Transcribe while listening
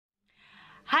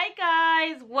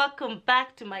guys, welcome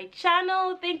back to my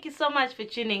channel. Thank you so much for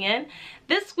tuning in.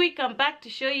 This week I'm back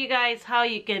to show you guys how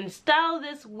you can style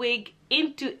this wig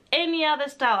into any other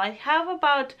style. I have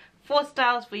about 4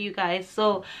 styles for you guys,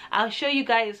 so I'll show you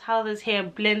guys how this hair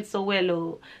blends so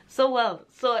well.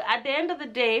 So at the end of the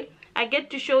day, I get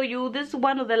to show you, this is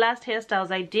one of the last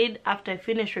hairstyles I did after I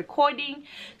finished recording.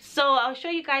 So I'll show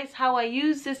you guys how I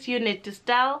use this unit to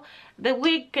style. The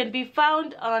wig can be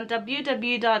found on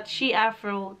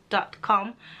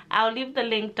www.sheafro.com. I'll leave the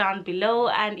link down below,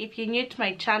 and if you're new to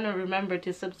my channel, remember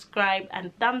to subscribe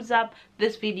and thumbs up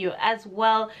this video as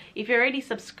well. If you're already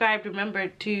subscribed, remember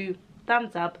to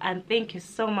thumbs up, and thank you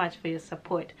so much for your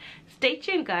support. Stay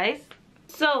tuned, guys.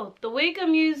 So the wig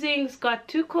I'm using's got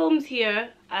 2 combs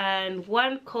here and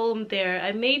 1 comb there.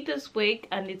 I made this wig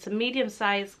and it's a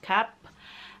medium-sized cap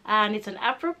and it's an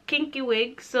Afro Kinky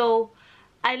wig. So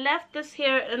I left this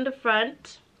hair in the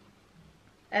front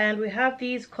and we have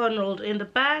these cornrowed in the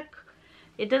back.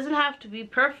 It doesn't have to be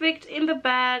perfect in the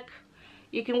back.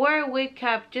 You can wear a wig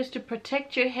cap just to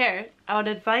protect your hair. I would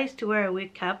advise to wear a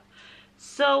wig cap.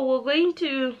 So we're going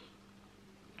to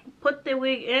put the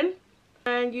wig in,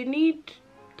 and you need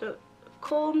the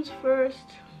combs first.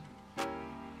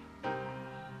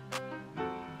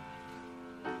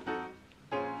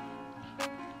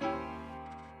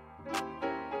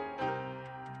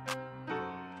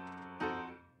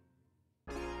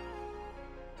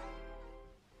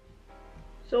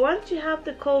 So once you have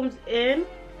the combs in,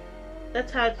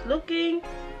 that's how it's looking,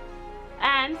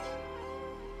 and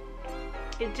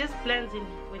it just blends in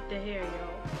with the hair, y'all.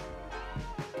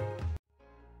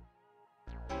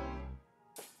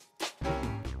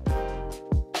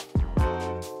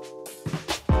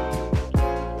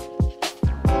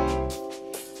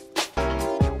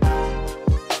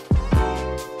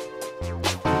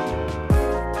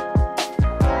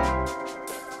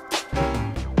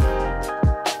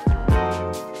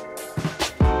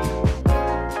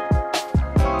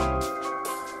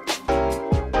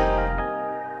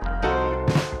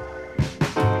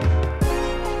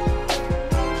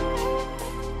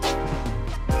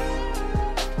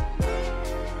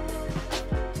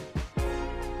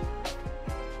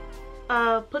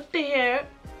 Put the hair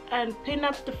and pin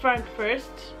up the front first.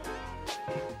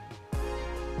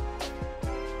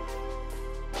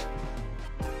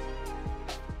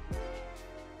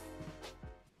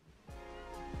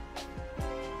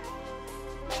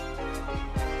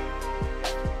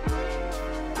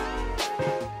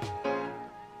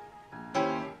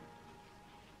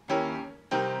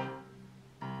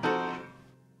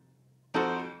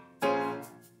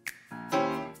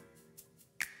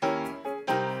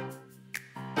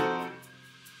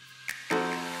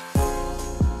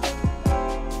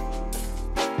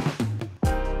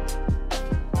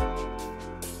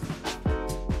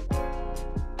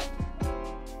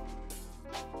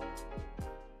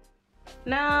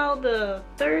 Now the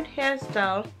third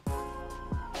hairstyle.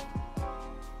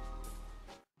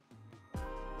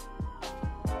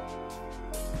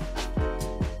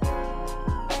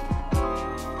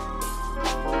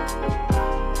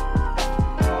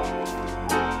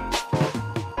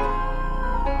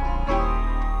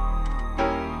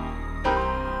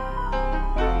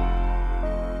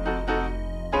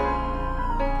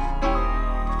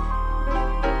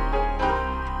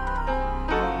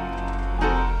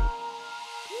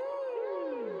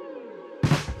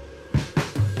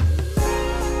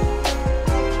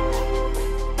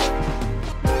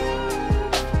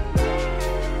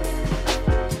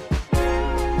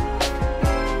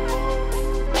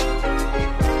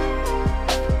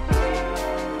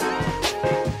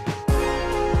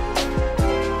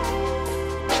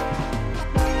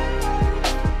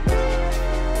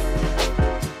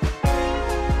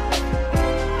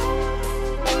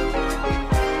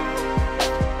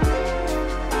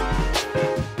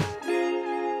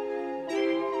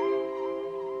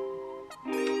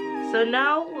 So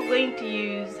now we're going to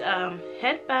use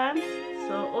headbands.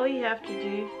 So all you have to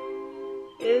do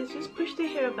is just push the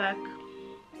hair back.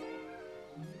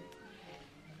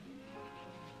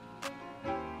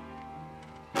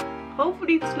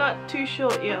 Hopefully it's not too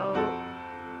short, y'all.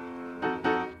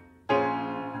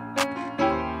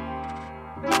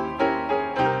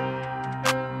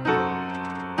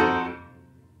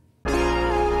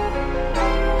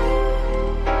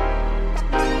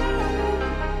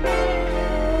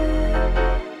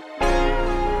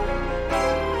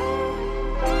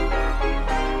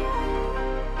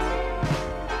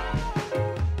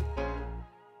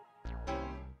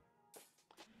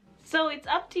 So it's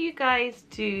up to you guys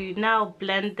to now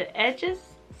blend the edges.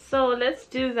 So let's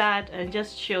do that and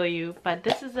just show you. But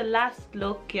this is the last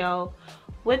look, y'all,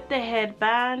 with the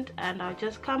headband, and I'll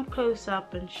just come close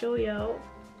up and show you.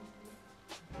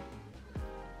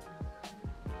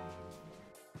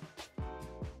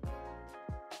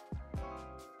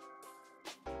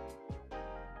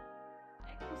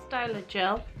 Styler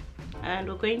gel, and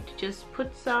we're going to just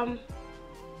put some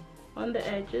on the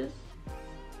edges.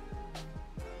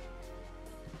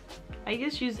 I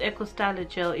just use Eco Styler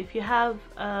gel. If you have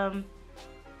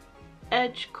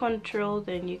edge control,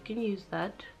 then you can use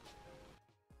that.